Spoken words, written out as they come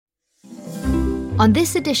On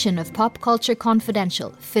this edition of Pop Culture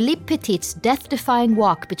Confidential, Philippe Petit's death-defying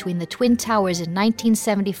walk between the Twin Towers in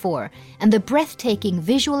 1974 and the breathtaking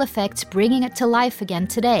visual effects bringing it to life again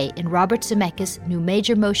today in Robert Zemeckis' new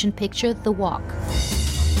major motion picture, The Walk.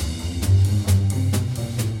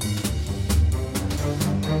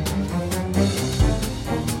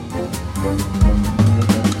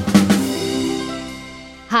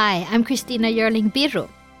 Hi, I'm Christina Yerling Birro.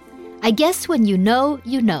 I guess when you know,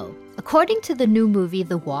 you know. According to the new movie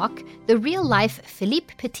The Walk, the real-life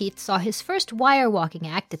Philippe Petit saw his first wire-walking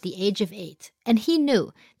act at the age of 8, and he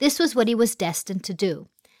knew this was what he was destined to do.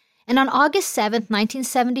 And on August 7,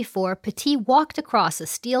 1974, Petit walked across a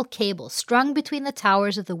steel cable strung between the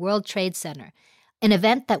towers of the World Trade Center, an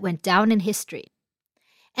event that went down in history.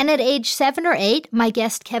 And at age 7 or 8, my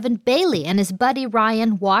guest Kevin Bailey and his buddy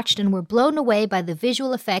Ryan watched and were blown away by the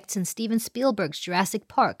visual effects in Steven Spielberg's Jurassic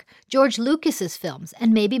Park, George Lucas's films,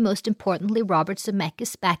 and maybe most importantly Robert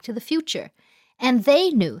Zemeckis' Back to the Future. And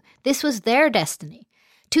they knew this was their destiny.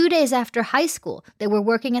 2 days after high school, they were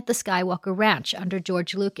working at the Skywalker Ranch under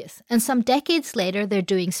George Lucas, and some decades later they're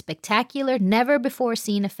doing spectacular,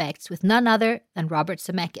 never-before-seen effects with none other than Robert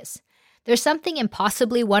Zemeckis. There's something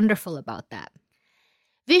impossibly wonderful about that.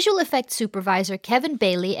 Visual effects supervisor Kevin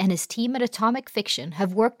Bailey and his team at Atomic Fiction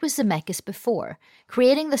have worked with Zemeckis before,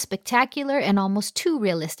 creating the spectacular and almost too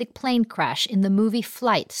realistic plane crash in the movie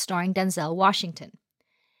Flight starring Denzel Washington.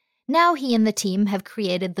 Now he and the team have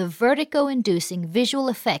created the vertigo-inducing visual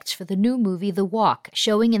effects for the new movie The Walk,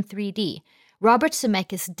 showing in 3D, Robert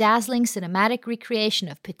Zemeckis' dazzling cinematic recreation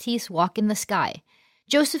of Petit's Walk in the Sky.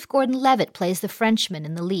 Joseph Gordon-Levitt plays the Frenchman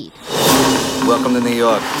in the lead. Welcome to New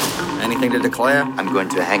York. Anything to declare? I'm going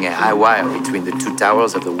to hang a high wire between the two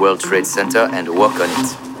towers of the World Trade Center and walk on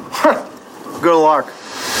it. Good luck.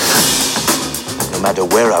 No matter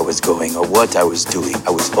where I was going or what I was doing, I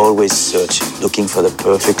was always searching, looking for the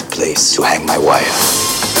perfect place to hang my wire.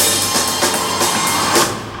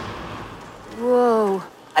 Whoa.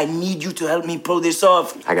 I need you to help me pull this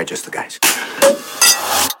off. I got just the guys.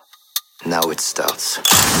 Now it starts.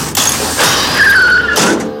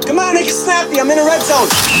 Come on, make it snappy. I'm in a red zone.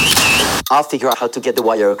 I'll figure out how to get the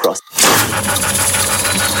wire across.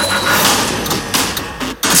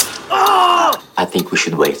 I think we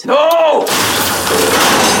should wait. No!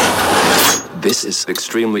 This is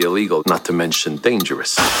extremely illegal, not to mention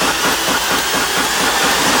dangerous.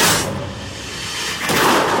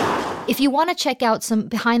 If you want to check out some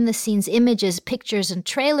behind-the-scenes images, pictures, and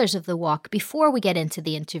trailers of The Walk before we get into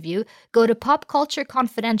the interview, go to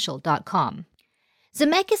popcultureconfidential.com.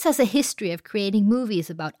 Zemeckis has a history of creating movies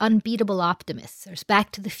about unbeatable optimists. There's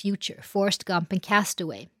Back to the Future, Forrest Gump, and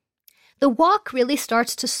Castaway. The Walk really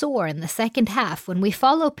starts to soar in the second half when we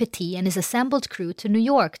follow Petit and his assembled crew to New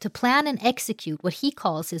York to plan and execute what he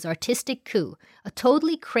calls his artistic coup, a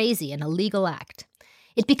totally crazy and illegal act.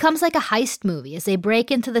 It becomes like a heist movie as they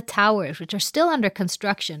break into the towers, which are still under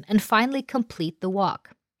construction, and finally complete the walk.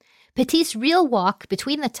 Petit's real walk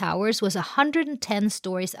between the towers was 110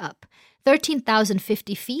 stories up,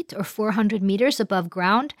 13,050 feet or 400 meters above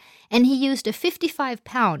ground, and he used a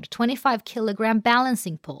 55-pound, 25-kilogram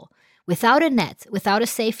balancing pole, without a net, without a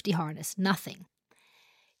safety harness, nothing.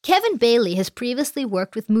 Kevin Bailey has previously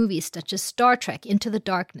worked with movies such as Star Trek Into the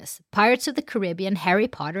Darkness, Pirates of the Caribbean, Harry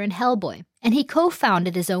Potter, and Hellboy, and he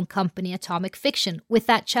co-founded his own company Atomic Fiction with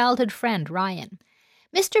that childhood friend Ryan.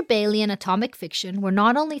 Mr. Bailey and Atomic Fiction were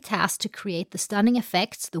not only tasked to create the stunning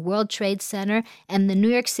effects, the World Trade Center, and the New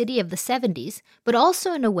York City of the 70s, but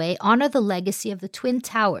also in a way honor the legacy of the Twin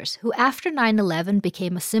Towers, who after 9/11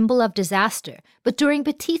 became a symbol of disaster, but during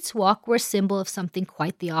Petit's walk were a symbol of something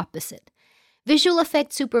quite the opposite. Visual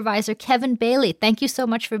effects supervisor Kevin Bailey, thank you so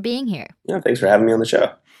much for being here. Yeah, thanks for having me on the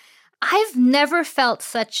show. I've never felt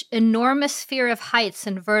such enormous fear of heights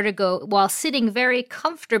and vertigo while sitting very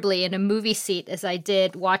comfortably in a movie seat as I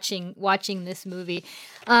did watching this movie.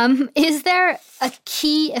 Is there a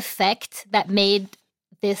key effect that made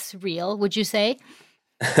this real, would you say?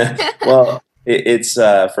 Well, it's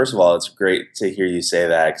first of all, it's great to hear you say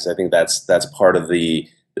that because I think that's part of the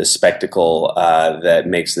spectacle that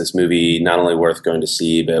makes this movie not only worth going to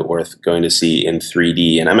see, but worth going to see in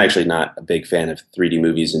 3D. And I'm actually not a big fan of 3D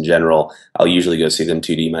movies in general. I'll usually go see them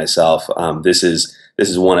 2D myself. This is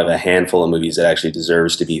one of a handful of movies that actually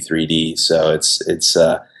deserves to be 3D. So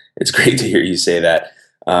it's great to hear you say that.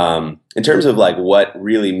 In terms of like what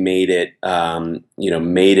really made it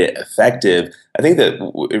effective, I think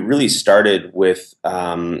that it really started with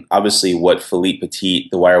obviously what Philippe Petit,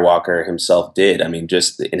 the wire walker himself, did. I mean,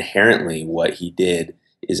 just inherently what he did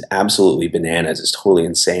is absolutely bananas. It's totally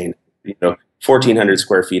insane. 1,400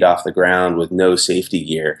 square feet off the ground with no safety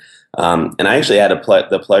gear. And I actually had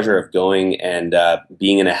the pleasure of going and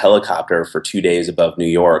being in a helicopter for 2 days above New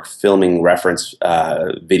York, filming reference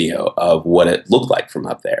video of what it looked like from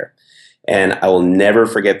up there. And I will never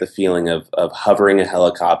forget the feeling of hovering a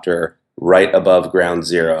helicopter right above ground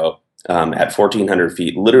zero at 1,400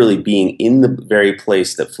 feet, literally being in the very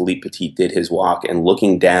place that Philippe Petit did his walk and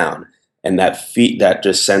looking down. And that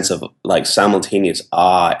just sense of like simultaneous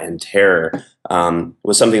awe and terror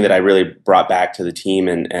was something that I really brought back to the team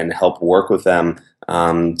and helped work with them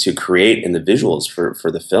to create in the visuals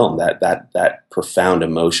for the film, that profound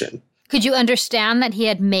emotion. Could you understand that he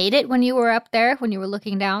had made it when you were up there, when you were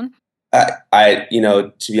looking down?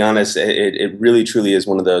 To be honest, it really truly is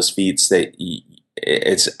one of those feats that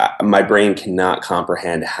it's my brain cannot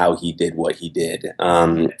comprehend how he did what he did.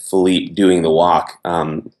 Philippe doing the walk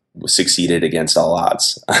succeeded against all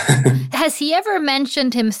odds. Has he ever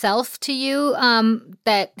mentioned himself to you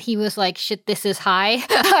that he was like, shit, this is high?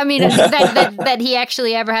 I mean, that he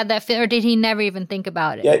actually ever had that feeling, or did he never even think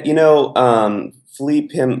about it? Yeah,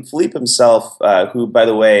 Philippe himself, who, by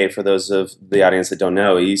the way, for those of the audience that don't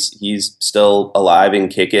know, he's still alive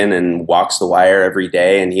and kicking and walks the wire every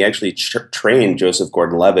day. And he actually trained Joseph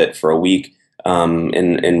Gordon-Levitt for a week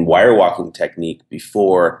in wire walking technique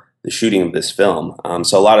before the shooting of this film.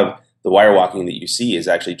 So a lot of the wire walking that you see is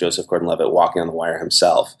actually Joseph Gordon-Levitt walking on the wire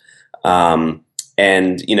himself.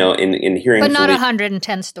 And in hearing, but not Philippe,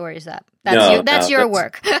 110 stories up. That's your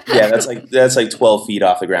work. Yeah, that's like 12 feet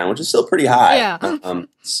off the ground, which is still pretty high. Yeah.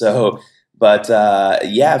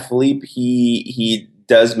 Philippe, he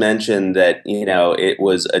does mention that it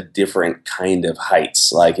was a different kind of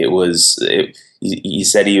heights. Like he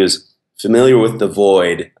said he was familiar with the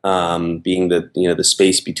void, being the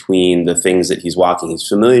space between the things that he's walking. He's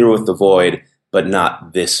familiar with the void, but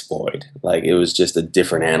not this void. Like it was just a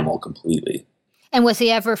different animal completely. And was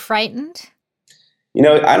he ever frightened?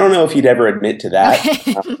 I don't know if he'd ever admit to that,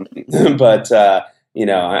 but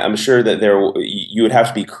I'm sure that you would have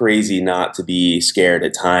to be crazy not to be scared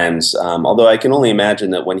at times. Although I can only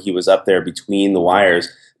imagine that when he was up there between the wires,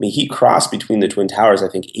 I mean, he crossed between the Twin Towers, I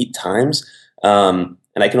think 8 times. And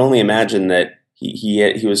I can only imagine that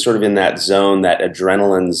he was sort of in that zone, that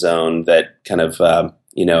adrenaline zone that kind of,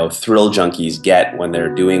 thrill junkies get when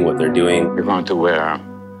they're doing what they're doing. You're going to wear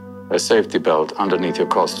a safety belt underneath your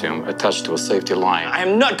costume attached to a safety line. I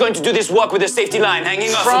am not going to do this walk with a safety line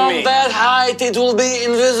hanging off of me. From that height, it will be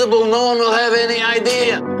invisible. No one will have any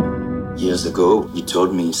idea. Years ago, you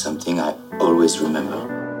told me something I always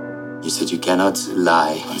remember. You said you cannot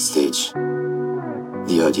lie on stage.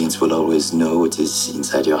 The audience will always know what is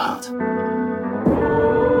inside your heart.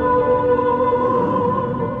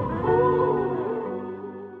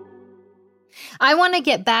 I want to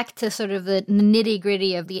get back to sort of the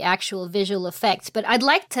nitty-gritty of the actual visual effects, but I'd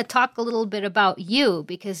like to talk a little bit about you,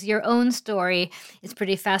 because your own story is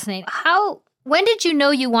pretty fascinating. When did you know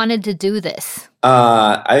you wanted to do this?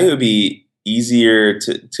 I think it would be easier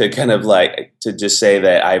to kind of like to just say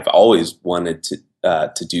that I've always wanted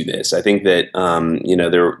to do this. I think that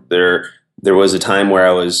there was a time where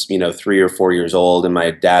I was 3 or 4 years old, and my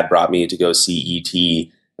dad brought me to go see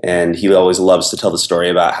E.T. And he always loves to tell the story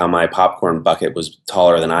about how my popcorn bucket was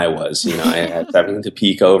taller than I was. I had having to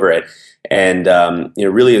peek over it. And,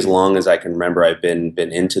 really as long as I can remember, I've been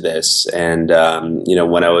into this. And,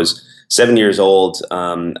 when I was 7 years old,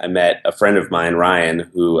 I met a friend of mine, Ryan,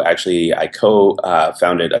 who actually I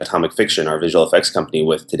co-founded Atomic Fiction, our visual effects company,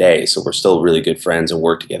 with today. So we're still really good friends and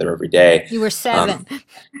work together every day. You were 7.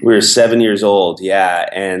 We were 7 years old, yeah.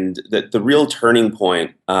 And the real turning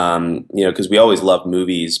point, because we always loved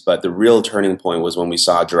movies, but the real turning point was when we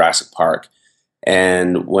saw Jurassic Park.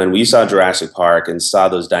 And when we saw Jurassic Park and saw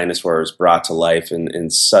those dinosaurs brought to life in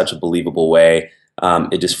such a believable way,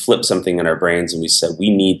 it just flipped something in our brains, and we said, we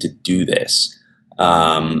need to do this.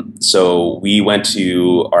 So we went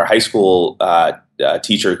to our high school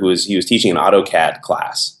teacher he was teaching an AutoCAD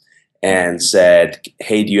class, and said,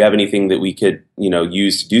 hey, do you have anything that we could,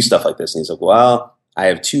 use to do stuff like this? And he's like, well, I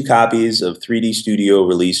have 2 copies of 3D Studio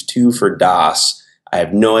Release 2 for DOS. I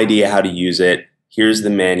have no idea how to use it. Here's the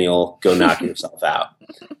manual. Go knock yourself out.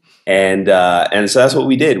 And so that's what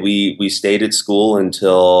we did. We stayed at school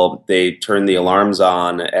until they turned the alarms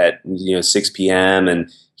on at 6 p.m.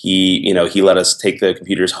 and he let us take the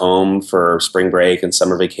computers home for spring break and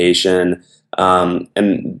summer vacation.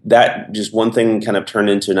 And that just one thing kind of turned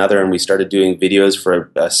into another, and we started doing videos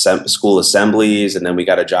for school assemblies, and then we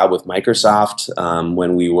got a job with Microsoft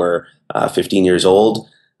when we were 15 years old,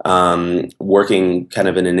 working kind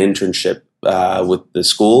of in an internship with the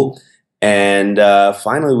school. And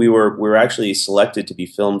finally, we were actually selected to be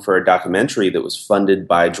filmed for a documentary that was funded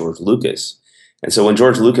by George Lucas. And so when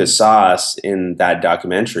George Lucas saw us in that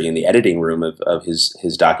documentary, in the editing room of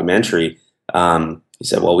his documentary, he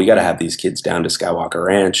said, well, we got to have these kids down to Skywalker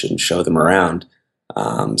Ranch and show them around.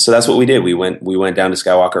 So that's what we did. We went down to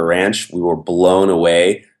Skywalker Ranch. We were blown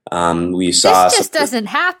away. We saw this just doesn't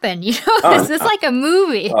happen. This is like a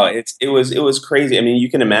movie. Oh, it was crazy. I mean, you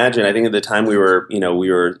can imagine. I think at the time we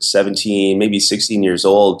were 17, maybe 16 years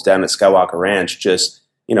old down at Skywalker Ranch. Just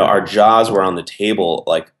our jaws were on the table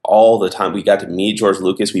like all the time. We got to meet George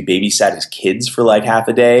Lucas. We babysat his kids for like half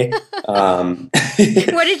a day. What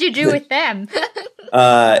did you do with them?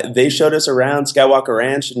 They showed us around Skywalker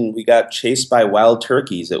Ranch, and we got chased by wild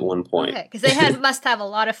turkeys at one point. Because they must have a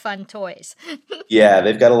lot of fun toys. Yeah,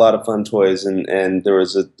 they've got a lot of fun toys, and there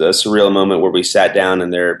was a surreal moment where we sat down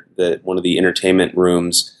in one of the entertainment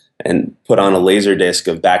rooms and put on a laser disc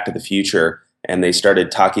of Back to the Future, and they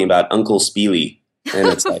started talking about Uncle Speely. And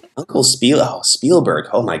it's like, Uncle Speely, Spielberg,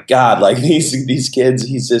 oh my God, like these kids,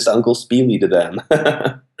 he's just Uncle Speely to them.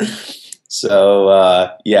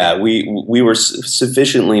 So, we were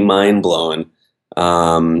sufficiently mind blown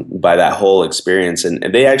by that whole experience. And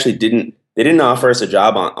they actually didn't offer us a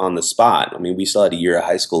job on the spot. I mean, we still had a year of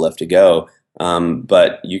high school left to go.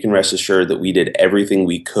 But you can rest assured that we did everything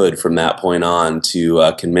we could from that point on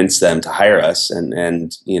to convince them to hire us.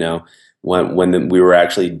 And when we were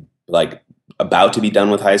actually like about to be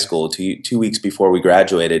done with high school, 2 weeks before we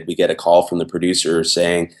graduated, we get a call from the producer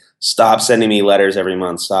saying, stop sending me letters every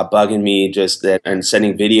month. Stop bugging me and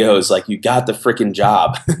sending videos. Like, you got the freaking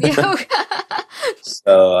job.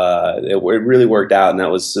 So it really worked out. And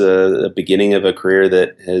that was the beginning of a career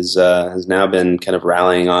that has now been kind of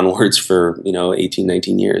rallying onwards for, 18,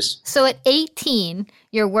 19 years. So at 18,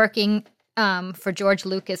 you're working for George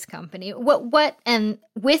Lucas Company. What and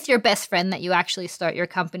with your best friend that you actually start your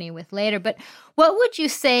company with later, but what would you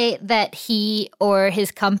say that he or his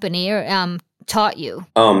company taught you?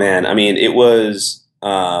 Oh man, I mean, it was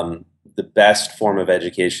the best form of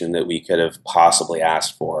education that we could have possibly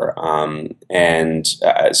asked for,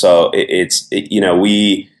 so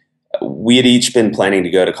we had each been planning to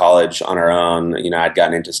go to college on our own. I'd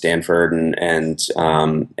gotten into Stanford and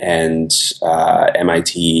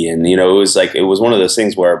MIT, and it was one of those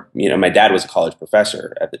things where my dad was a college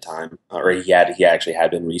professor at the time, or he actually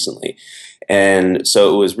had been recently, and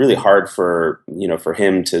so it was really hard for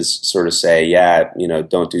him to sort of say,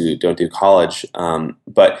 don't do college,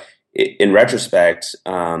 but in retrospect,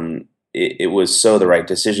 it was so the right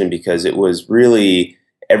decision, because it was really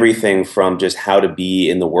everything from just how to be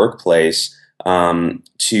in the workplace to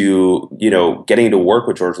getting to work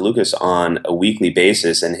with George Lucas on a weekly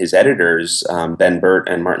basis, and his editors, Ben Burtt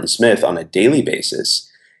and Martin Smith, on a daily basis.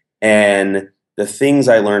 And the things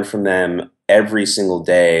I learned from them every single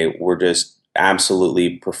day were just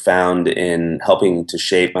absolutely profound in helping to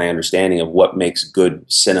shape my understanding of what makes good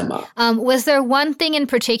cinema. Was there one thing in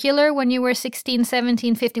particular when you were 16,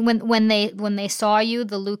 17, 15, when they saw you,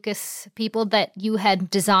 the Lucas people, that you had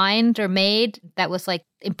designed or made that was like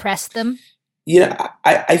impressed them?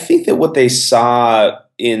 I think that what they saw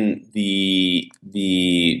in the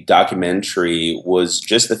documentary was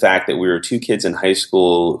just the fact that we were two kids in high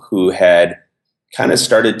school who had kind of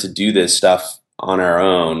started to do this stuff on our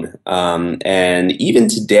own. And even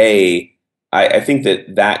today, I think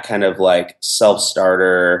that kind of like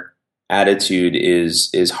self-starter attitude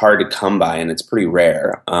is hard to come by, and it's pretty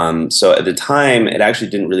rare. So at the time, it actually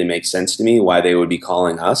didn't really make sense to me why they would be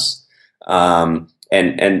calling us. And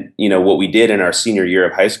what we did in our senior year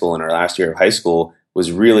of high school, in our last year of high school,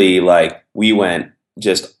 was really like we went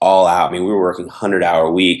just all out. I mean, we were working 100-hour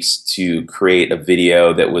weeks to create a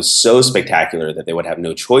video that was so spectacular that they would have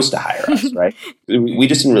no choice to hire us, right? We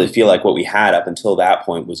just didn't really feel like what we had up until that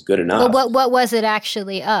point was good enough. Well, what was it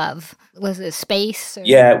actually of? Was it space? Or?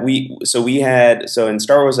 Yeah, so in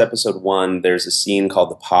Star Wars Episode 1, there's a scene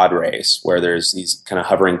called the pod race where there's these kind of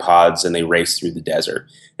hovering pods and they race through the desert.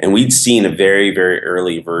 And we'd seen a very, very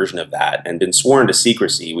early version of that and been sworn to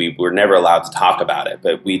secrecy. We were never allowed to talk about it,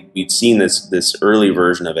 but we'd seen this early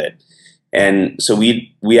version of it. And so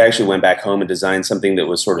we actually went back home and designed something that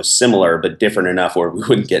was sort of similar but different enough where we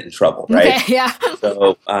wouldn't get in trouble, right? Okay, yeah.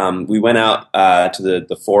 So we went out to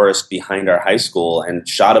the forest behind our high school and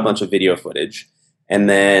shot a bunch of video footage, and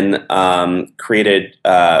then created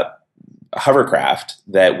a hovercraft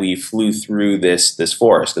that we flew through this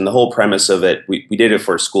forest. And the whole premise of it, we did it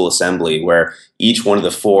for school assembly, where each one of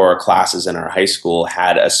the 4 classes in our high school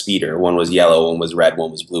had a speeder. One was yellow, one was red,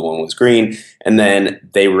 one was blue, one was green. And then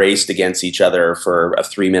they raced against each other for a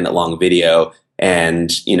 3-minute long video. And,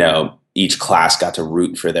 each class got to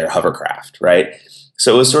root for their hovercraft, right?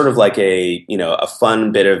 So it was sort of like a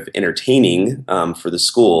fun bit of entertaining for the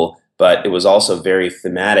school, but it was also very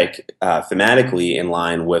thematically in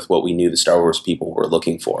line with what we knew the Star Wars people were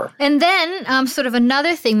looking for. And then sort of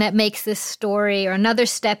another thing that makes this story, or another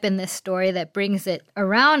step in this story that brings it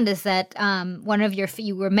around, is that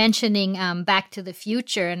you were mentioning Back to the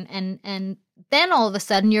Future, and then all of a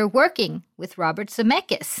sudden you're working with Robert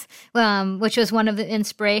Zemeckis, which was one of the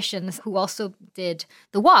inspirations, who also did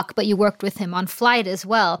The Walk, but you worked with him on Flight as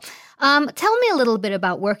well. Tell me a little bit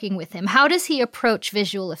about working with him. How does he approach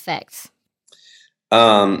visual effects?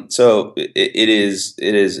 So it is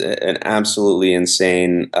an absolutely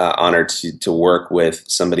insane honor to work with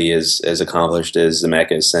somebody as accomplished as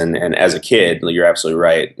Zemeckis. And as a kid, you're absolutely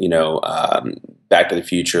right. Back to the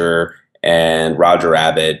Future and Roger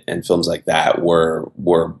Rabbit and films like that were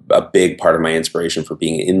a big part of my inspiration for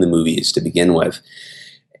being in the movies to begin with.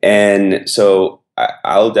 And so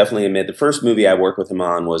I'll definitely admit the first movie I worked with him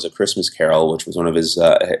on was A Christmas Carol, which was one of his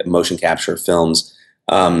motion capture films.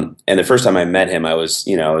 And the first time I met him, I was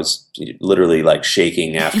literally like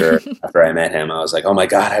shaking after I met him. I was like, oh my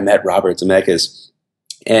God, I met Robert Zemeckis.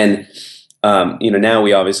 And, now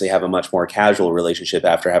we obviously have a much more casual relationship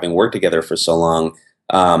after having worked together for so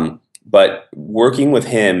long. But working with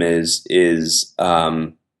him is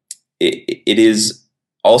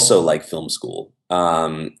also like film school.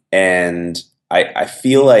 And I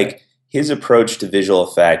feel like his approach to visual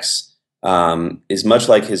effects is much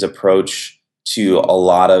like his approach to a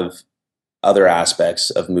lot of other aspects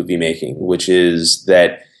of movie making, which is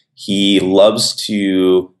that he loves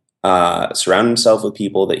to surround himself with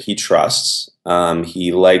people that he trusts.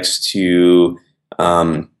 He likes to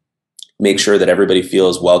make sure that everybody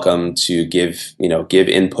feels welcome to give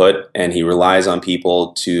input, and he relies on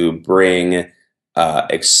people to bring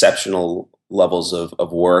exceptional levels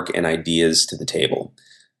of work and ideas to the table.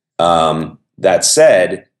 That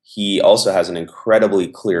said, he also has an incredibly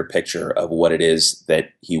clear picture of what it is that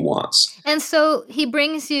he wants. And so he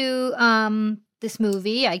brings you this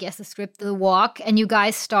movie, I guess the script, The Walk, and you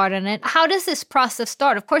guys start on it. How does this process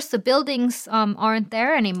start? Of course, the buildings aren't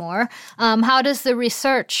there anymore. How does the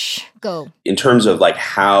research go? In terms of like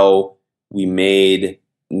how we made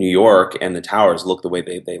New York and the towers look the way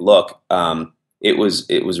they look, it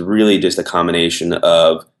was really just a combination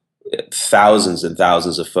of thousands and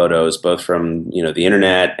thousands of photos, both from the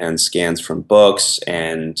internet and scans from books,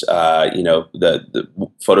 and the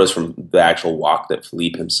photos from the actual walk that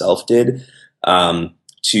Philippe himself did.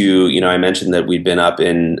 I mentioned that we'd been up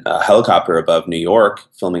in a helicopter above New York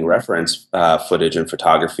filming reference footage and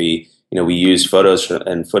photography. We used photos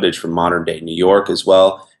and footage from modern day New York as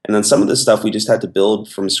well. And then some of the stuff we just had to build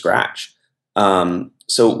from scratch.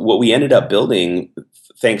 So what we ended up building,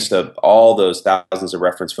 thanks to all those thousands of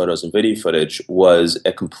reference photos and video footage, was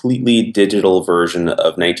a completely digital version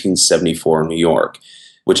of 1974 New York,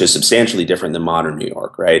 which is substantially different than modern New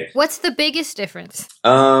York, right? What's the biggest difference?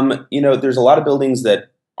 There's a lot of buildings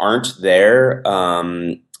that aren't there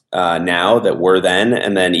now that were then,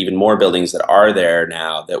 and then even more buildings that are there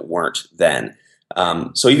now that weren't then.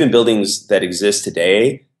 So even buildings that exist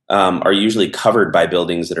today are usually covered by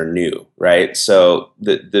buildings that are new, right? So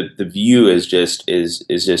the view is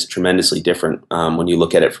just tremendously different when you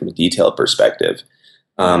look at it from a detailed perspective.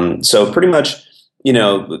 So pretty much,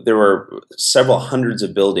 there were several hundreds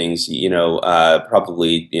of buildings,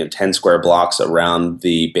 probably 10 square blocks around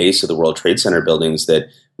the base of the World Trade Center buildings that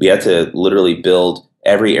we had to literally build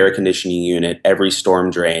every air conditioning unit, every storm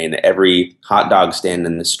drain, every hot dog stand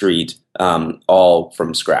in the street, all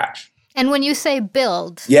from scratch. And when you say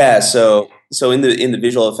build, yeah, so in the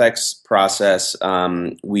visual effects process,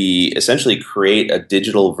 we essentially create a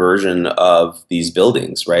digital version of these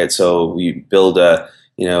buildings, right? So we build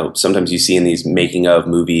sometimes you see in these making of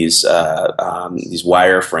movies, these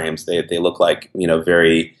wire frames. They look like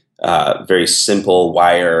very very simple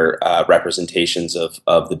wire representations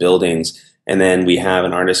of the buildings. And then we have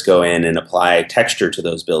an artist go in and apply texture to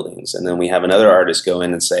those buildings, and then we have another artist go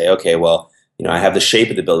in and say, okay, well, I have the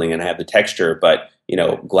shape of the building and I have the texture, but,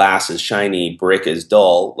 glass is shiny, brick is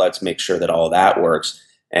dull. Let's make sure that all that works.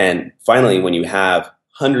 And finally, when you have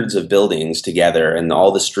hundreds of buildings together and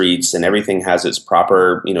all the streets and everything has its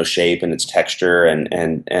proper, shape and its texture and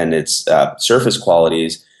its surface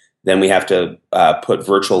qualities, then we have to put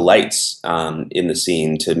virtual lights in the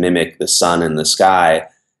scene to mimic the sun and the sky.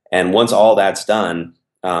 And once all that's done,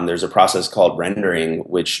 there's a process called rendering,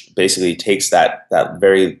 which basically takes that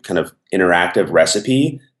very kind of interactive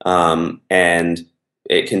recipe, and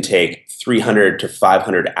it can take 300 to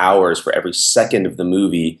 500 hours for every second of the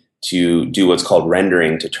movie to do what's called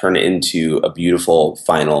rendering, to turn it into a beautiful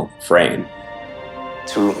final frame.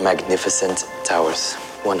 Two magnificent towers,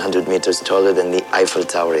 100 meters taller than the Eiffel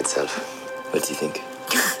Tower itself. What do you think?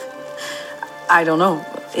 I don't know.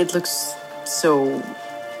 It looks so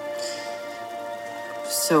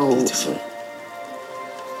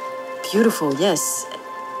beautiful, yes,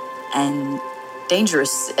 and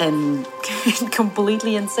dangerous and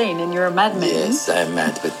completely insane. And you're a madman. Yes, I'm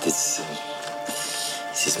mad, but this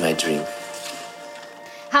is my dream.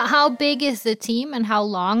 How big is the team, and how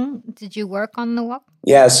long did you work on the walk?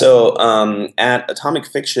 Yeah, so at Atomic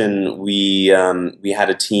Fiction, we had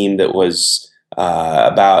a team that was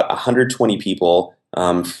about 120 people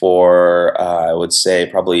for I would say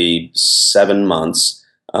probably 7 months.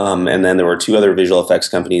 And then there were 2 other visual effects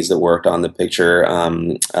companies that worked on the picture,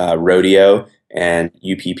 Rodeo and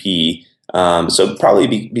UPP. So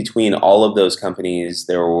probably between all of those companies,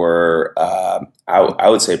 there were, I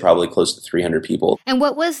would say, probably close to 300 people. And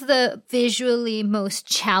what was the visually most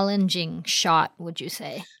challenging shot, would you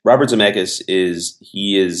say? Robert Zemeckis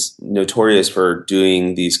is notorious for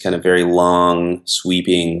doing these kind of very long,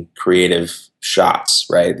 sweeping, creative shots,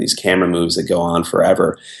 right? These camera moves that go on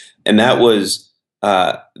forever. And that was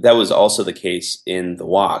also the case in The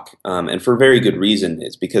Walk, and for very good reason.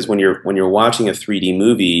 Is because when you're watching a 3D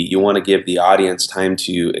movie, you want to give the audience time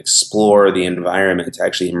to explore the environment, to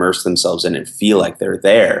actually immerse themselves in it and feel like they're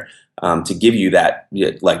there, to give you that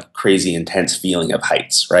like crazy intense feeling of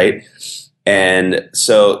heights, right? And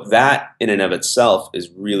so that in and of itself is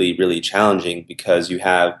really, really challenging, because you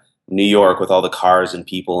have New York with all the cars and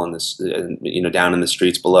people and this, down in the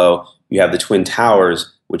streets below. You have the Twin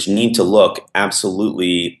Towers, which need to look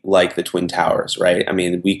absolutely like the Twin Towers, right? I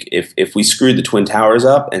mean, if we screwed the Twin Towers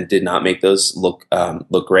up and did not make those look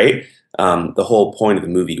great, the whole point of the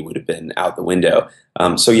movie would have been out the window.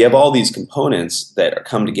 So you have all these components that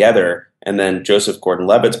come together, and then Joseph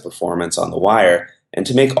Gordon-Levitt's performance on The Wire, and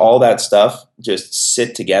to make all that stuff just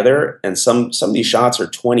sit together, and some of these shots are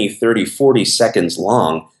 20, 30, 40 seconds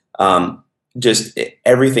long. Just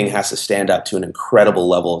everything has to stand up to an incredible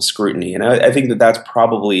level of scrutiny. And I think that's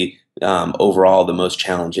probably overall the most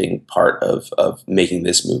challenging part of making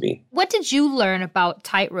this movie. What did you learn about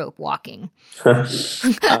tightrope walking?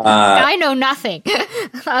 I know nothing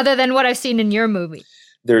other than what I've seen in your movie.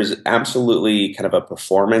 There's absolutely kind of a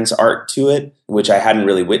performance art to it, which I hadn't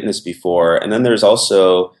really witnessed before. And then there's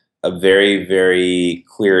also a very, very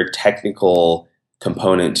clear technical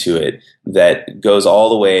component to it that goes all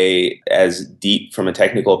the way as deep from a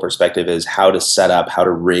technical perspective as how to set up, how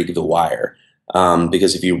to rig the wire.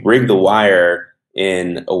 Because if you rig the wire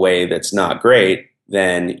in a way that's not great,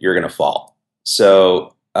 then you're going to fall.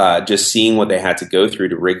 So just seeing what they had to go through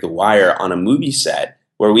to rig the wire on a movie set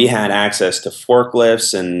where we had access to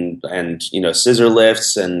forklifts and scissor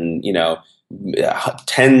lifts and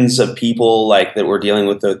tens of people like that were dealing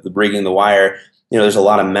with the rigging the wire. There's a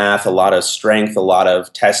lot of math, a lot of strength, a lot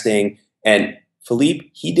of testing. And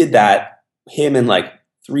Philippe, he did that, him and like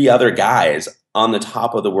 3 other guys on the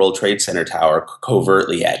top of the World Trade Center tower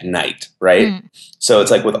covertly at night, right? Mm. So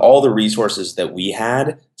it's like with all the resources that we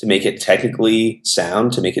had to make it technically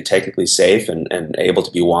sound, to make it technically safe and able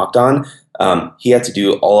to be walked on, he had to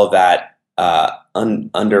do all of that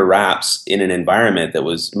under wraps in an environment that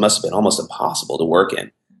must have been almost impossible to work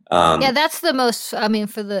in. That's the most,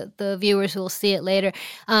 for the viewers who will see it later,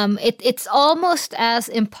 it's almost as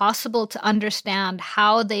impossible to understand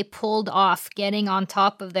how they pulled off getting on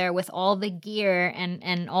top of there with all the gear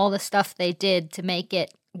and all the stuff they did to make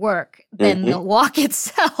it work than the walk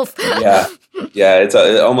itself. Yeah, it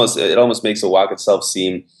almost makes the walk itself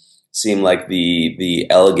seem like the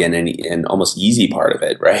elegant and almost easy part of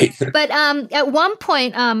it, right? But at one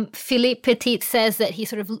point, Philippe Petit says that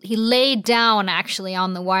he laid down actually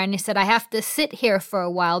on the wire, and he said, "I have to sit here for a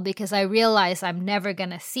while because I realize I'm never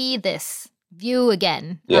going to see this view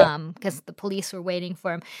again," because the police were waiting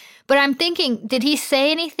for him. But I'm thinking, did he say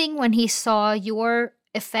anything when he saw your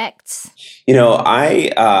effects?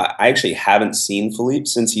 I actually haven't seen Philippe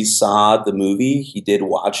since he saw the movie. He did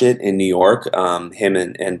watch it in New York. Him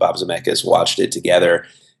and Bob Zemeckis watched it together,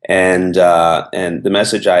 and the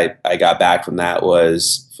message I got back from that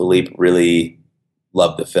was Philippe really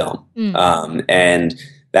loved the film, and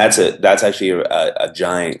that's actually a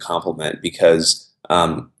giant compliment, because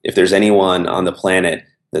if there's anyone on the planet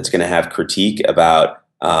that's going to have critique about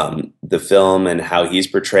the film and how he's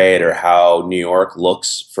portrayed or how New York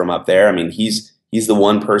looks from up there, I mean, he's the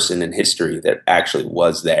one person in history that actually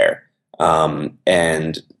was there.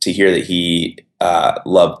 And to hear that he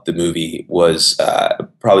loved the movie was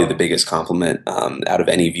probably the biggest compliment out of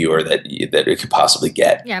any viewer that it could possibly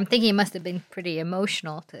get. Yeah, I'm thinking it must have been pretty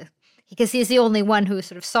emotional because he's the only one who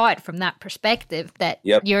sort of saw it from that perspective that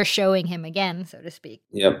you're showing him again, so to speak.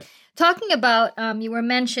 Yep. Talking about, you were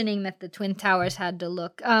mentioning that the Twin Towers had to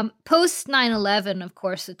look. Post 9/11, of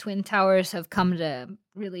course, the Twin Towers have come to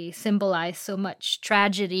really symbolize so much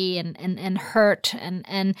tragedy and hurt.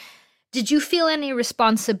 And did you feel any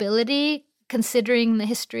responsibility considering the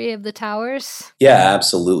history of the towers? Yeah,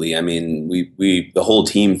 absolutely. I mean, we the whole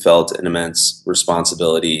team felt an immense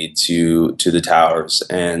responsibility to the towers,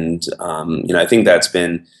 and I think that's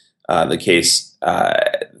been the case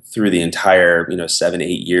through the entire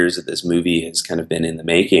 7-8 years that this movie has kind of been in the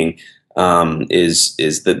making. Is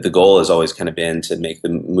that the goal has always kind of been to make the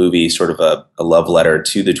movie sort of a love letter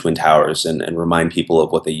to the Twin Towers and remind people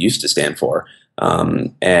of what they used to stand for,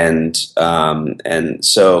 and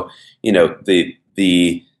so.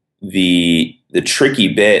 The tricky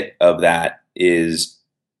bit of that is,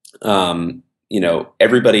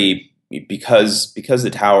 everybody, because the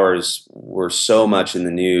towers were so much in the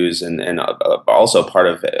news and also part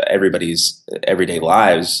of everybody's everyday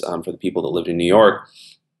lives for the people that lived in New York,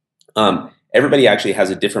 everybody actually has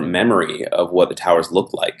a different memory of what the towers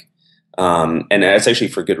looked like. And that's actually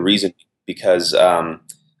for good reason, because the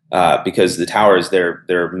towers,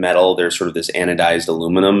 they're metal, they're sort of this anodized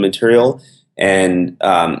aluminum material. And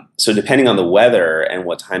so depending on the weather and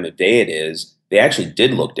what time of day it is, they actually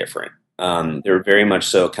did look different. They were very much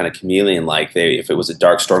so kind of chameleon-like. If it was a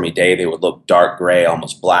dark, stormy day, they would look dark gray,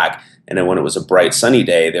 almost black. And then when it was a bright, sunny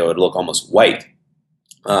day, they would look almost white.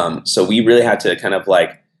 So we really had to kind of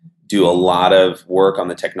do a lot of work on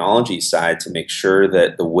the technology side to make sure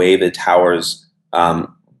that the way the towers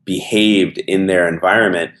behaved in their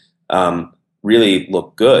environment really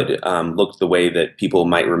looked good, looked the way that people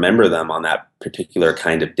might remember them on that particular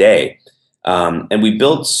kind of day. And we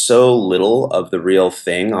built so little of the real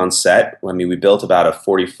thing on set. I mean, we built about a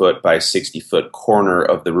 40-foot by 60-foot corner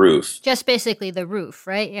of the roof. Just basically the roof,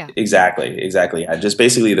 right? Yeah. Exactly. Yeah. Just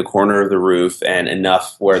basically the corner of the roof, and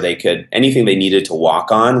enough where anything they needed to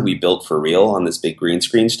walk on, we built for real on this big green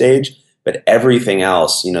screen stage. But everything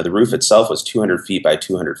else, the roof itself was 200 feet by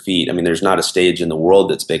 200 feet. I mean, there's not a stage in the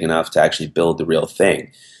world that's big enough to actually build the real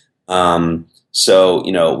thing. So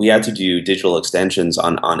we had to do digital extensions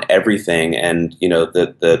on everything. And,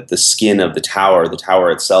 the skin of the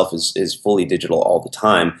tower itself is fully digital all the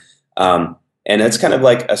time. And it's kind of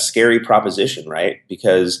like a scary proposition, right?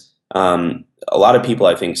 Because a lot of people,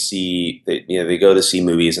 I think, they go to see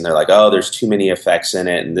movies and they're like, oh, there's too many effects in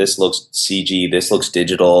it, and this looks CG, this looks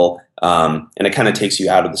digital, and it kind of takes you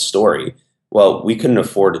out of the story. Well, we couldn't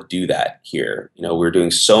afford to do that here. We were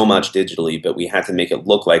doing so much digitally, but we had to make it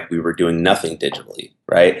look like we were doing nothing digitally,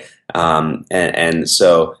 right? And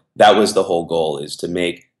so that was the whole goal, is to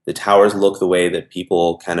make the towers look the way that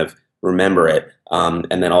people kind of remember it,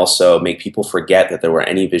 and then also make people forget that there were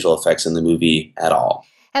any visual effects in the movie at all.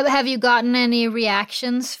 Have you gotten any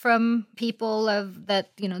reactions from people that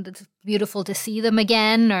it's beautiful to see them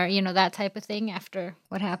again, or, that type of thing after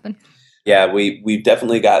what happened? Yeah, we've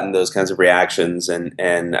definitely gotten those kinds of reactions.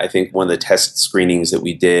 And I think one of the test screenings that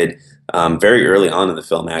we did very early on in the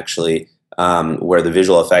film, actually, where the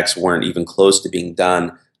visual effects weren't even close to being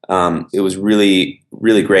done, it was really,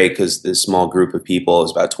 really great, because this small group of people, it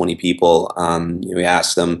was about 20 people, we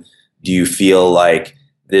asked them, do you feel like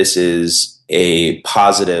this is a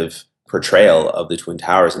positive portrayal of the Twin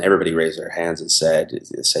Towers? And everybody raised their hands and said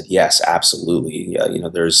yes, absolutely.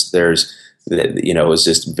 There's it was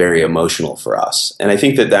just very emotional for us, and I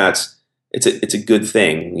think it's a good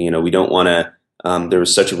thing. We don't want to. There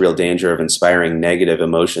was such a real danger of inspiring negative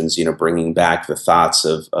emotions, bringing back the thoughts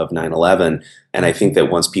of 9/11. And I think that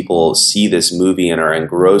once people see this movie and are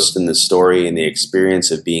engrossed in the story and the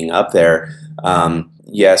experience of being up there,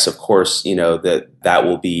 yes, of course, that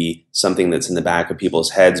will be something that's in the back of people's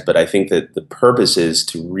heads. But I think that the purpose is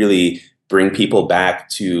to really bring people back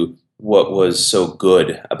to what was so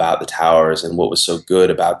good about the towers and what was so good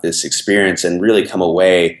about this experience, and really come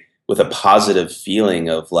away with a positive feeling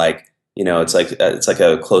of it's like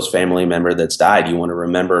a close family member that's died. You want to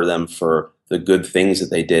remember them for the good things that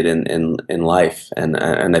they did in life. And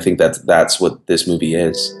I think that's what this movie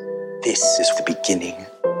is. This is the beginning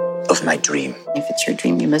of my dream. If it's your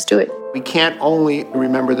dream, you must do it. We can't only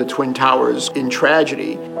remember the Twin Towers in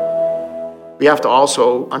tragedy. We have to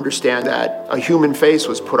also understand that a human face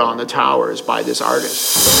was put on the towers by this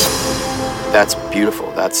artist. That's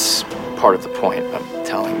beautiful. That's part of the point of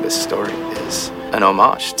telling this story, is an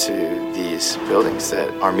homage to these buildings that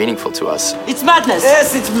are meaningful to us. It's madness!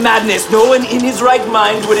 Yes, it's madness. No one in his right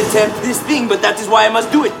mind would attempt this thing, but that is why I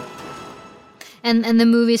must do it. And the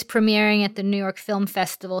movie's premiering at the New York Film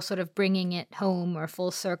Festival, sort of bringing it home or full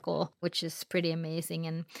circle, which is pretty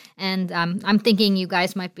amazing. And I'm thinking you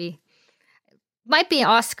guys might be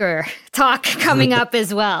Oscar talk coming up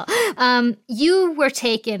as well. You were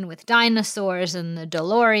taken with dinosaurs and the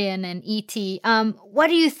DeLorean and E.T. What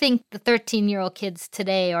do you think the 13-year-old kids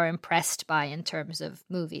today are impressed by in terms of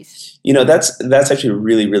movies? That's actually a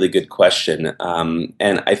really, really good question.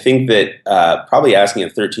 And I think that probably asking a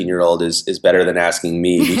 13-year-old is better than asking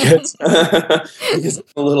me because because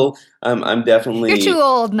I'm definitely... You're too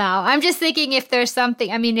old now. I'm just thinking if there's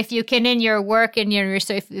something, I mean, if you can in your work and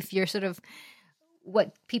if you're sort of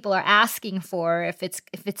what people are asking for, if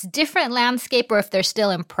it's different landscape or if they're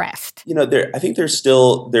still impressed. I think they're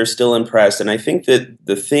still impressed, and I think that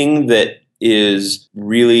the thing that is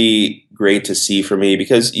really great to see for me,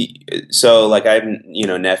 because like I have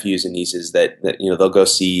nephews and nieces that they'll go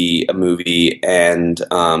see a movie and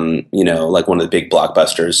like one of the big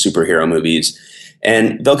blockbusters superhero movies,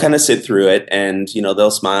 and they'll kind of sit through it and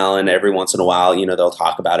they'll smile, and every once in a while they'll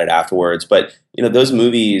talk about it afterwards. But those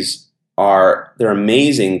movies they're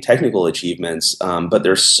amazing technical achievements, but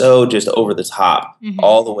they're so just over the top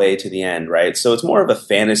all the way to the end, right? So it's more of a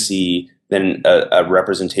fantasy than a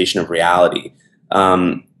representation of reality.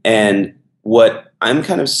 And what I'm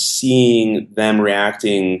kind of seeing them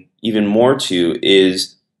reacting even more to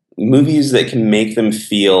is movies that can make them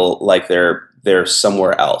feel like they're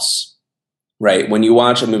somewhere else, right? When you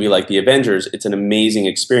watch a movie like The Avengers, it's an amazing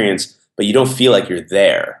experience, but you don't feel like you're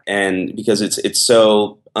there, and because it's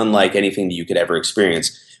so unlike anything that you could ever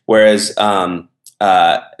experience. Whereas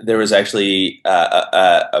there was actually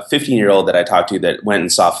a 15-year-old that I talked to that went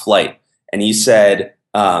and saw Flight, and he said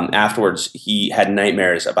afterwards he had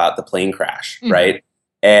nightmares about the plane crash, right?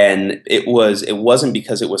 And it wasn't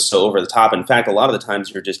because it was so over the top. In fact, a lot of the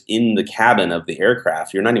times you're just in the cabin of the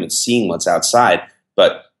aircraft. You're not even seeing what's outside.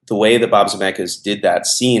 But the way that Bob Zemeckis did that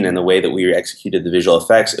scene and the way that we executed the visual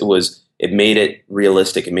effects, it made it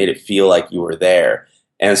realistic. It made it feel like you were there.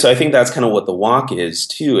 And so I think that's kind of what The Walk is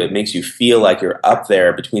too. It makes you feel like you're up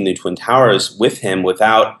there between the Twin Towers with him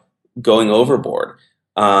without going overboard.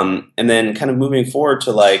 And then kind of moving forward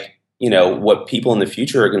to what people in the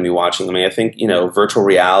future are going to be watching. I mean, I think, virtual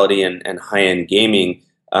reality and high-end gaming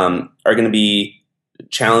are going to be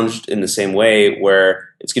challenged in the same way, where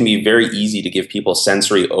it's going to be very easy to give people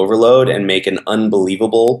sensory overload and make an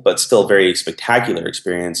unbelievable but still very spectacular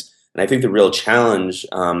experience. And I think the real challenge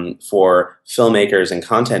for filmmakers and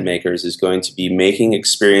content makers is going to be making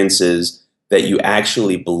experiences that you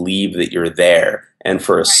actually believe that you're there. And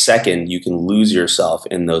for a second, you can lose yourself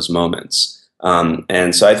in those moments.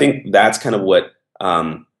 And so I think that's kind of what,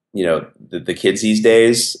 the kids these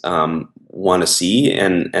days want to see.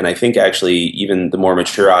 And I think actually even the more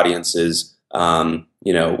mature audiences,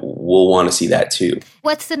 will want to see that too.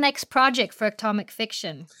 What's the next project for Atomic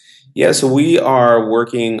Fiction? Yeah, so we are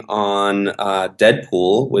working on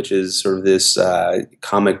Deadpool, which is sort of this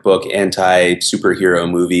comic book anti-superhero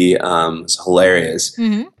movie. It's hilarious.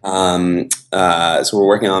 So we're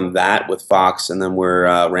working on that with Fox, and then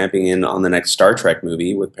we're ramping in on the next Star Trek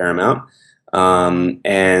movie with Paramount.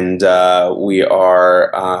 And we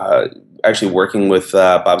are actually working with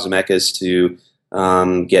Bob Zemeckis to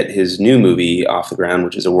get his new movie off the ground,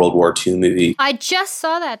 which is a World War II movie. I just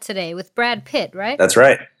saw that today with Brad Pitt, right? That's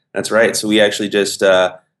right. So we actually just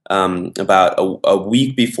about a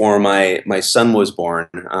week before my son was born,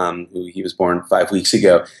 he was born 5 weeks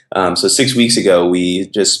ago. So 6 weeks ago, we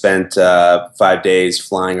just spent 5 days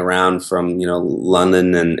flying around from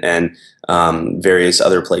London and various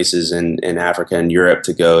other places in Africa and Europe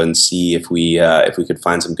to go and see if we could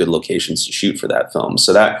find some good locations to shoot for that film.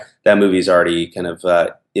 So that movie is already kind of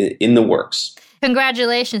in the works.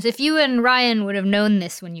 Congratulations. If you and Ryan would have known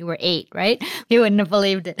this when you were 8, right? You wouldn't have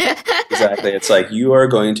believed it. Exactly. It's like, you are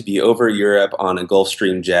going to be over Europe on a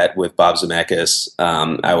Gulfstream jet with Bob Zemeckis.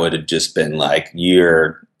 I would have just been like,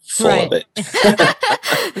 you're full of it.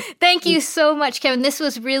 Thank you so much, Kevin. This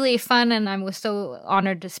was really fun, and I was so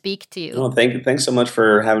honored to speak to you. Well, thanks so much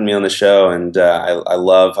for having me on the show. And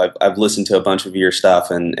I've listened to a bunch of your stuff,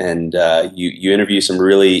 and you interview some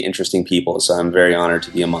really interesting people. So I'm very honored to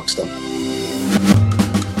be amongst them.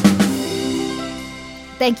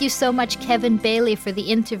 Thank you so much, Kevin Bailey, for the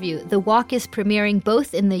interview. The Walk is premiering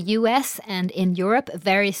both in the US and in Europe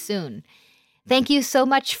very soon. Thank you so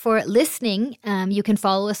much for listening. You can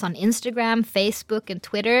follow us on Instagram, Facebook, and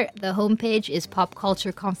Twitter. The homepage is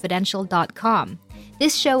popcultureconfidential.com.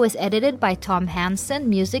 This show was edited by Tom Hansen,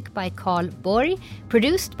 music by Carl Borg,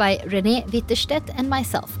 produced by René Witterstedt and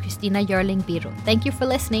myself, Christina Jörling Biro. Thank you for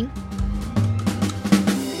listening.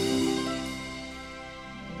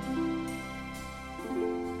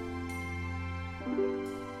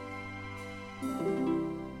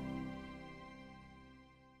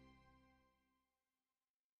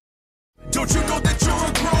 Don't you know that you're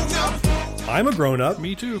a grown-up? I'm a grown-up.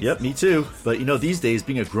 Me too. Yep, me too. But these days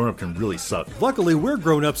being a grown-up can really suck. Luckily, we're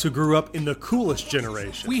grown-ups who grew up in the coolest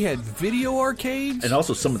generation. We had video arcades. And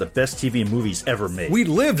also some of the best TV and movies ever made. We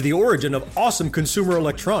lived the origin of awesome consumer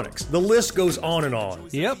electronics. The list goes on and on.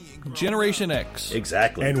 Yep, Generation X.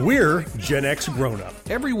 Exactly. And we're Gen X grown-up.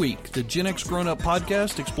 Every week, the Gen X Grown Up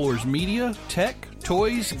podcast explores media, tech,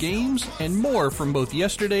 toys, games, and more from both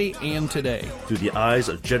yesterday and today. Through the eyes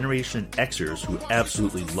of Generation Xers who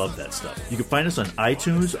absolutely love that stuff. You can find us on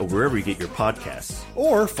iTunes or wherever you get your podcasts.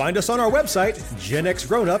 Or find us on our website,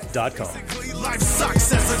 genxgrownup.com. Life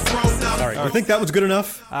sucks as a grown-up. All right, you think that was good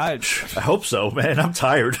enough? I hope so, man. I'm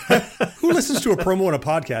tired. Who listens to a promo on a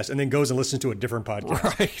podcast and then goes and listens to a different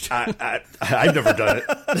podcast? Right. I've never done it.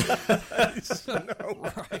 No.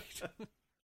 Right.